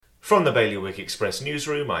From the Bailiwick Express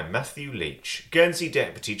newsroom, I'm Matthew Leach. Guernsey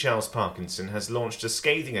Deputy Charles Parkinson has launched a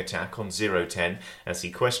scathing attack on 010 as he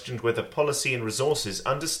questioned whether Policy and Resources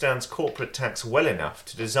understands corporate tax well enough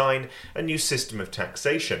to design a new system of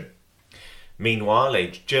taxation. Meanwhile,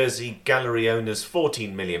 a Jersey gallery owner's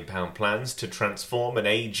 £14 million plans to transform an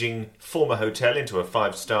ageing former hotel into a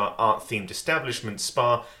 5-star art-themed establishment,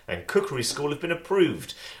 spa and cookery school have been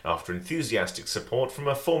approved after enthusiastic support from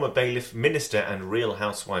a former bailiff, minister and real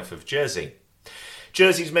housewife of Jersey.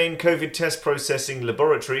 Jersey's main COVID test processing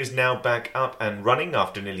laboratory is now back up and running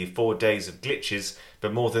after nearly 4 days of glitches,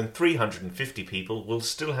 but more than 350 people will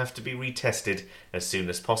still have to be retested as soon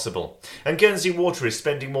as possible. And Guernsey Water is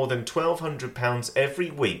spending more than £1,200 every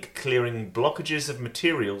week clearing blockages of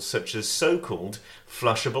materials such as so-called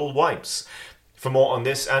flushable wipes. For more on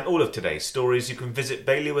this and all of today's stories, you can visit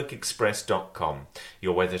bailiwickexpress.com.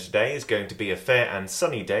 Your weather today is going to be a fair and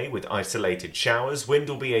sunny day with isolated showers. Wind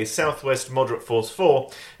will be a southwest moderate force 4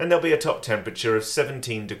 and there'll be a top temperature of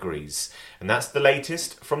 17 degrees. And that's the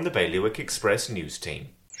latest from the Bailiwick Express news team.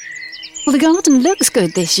 Well, the garden looks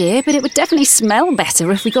good this year, but it would definitely smell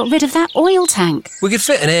better if we got rid of that oil tank. We could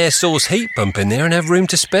fit an air source heat pump in there and have room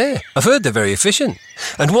to spare. I've heard they're very efficient.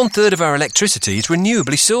 And 1/3 of our electricity is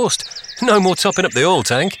renewably sourced. No more topping up the oil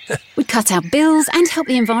tank. We'd cut our bills and help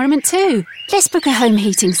the environment too. Let's book a home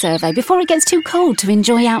heating survey before it gets too cold to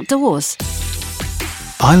enjoy outdoors.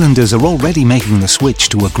 Islanders are already making the switch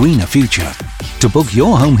to a greener future. To book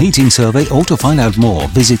your home heating survey or to find out more,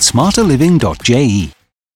 visit smarterliving.je.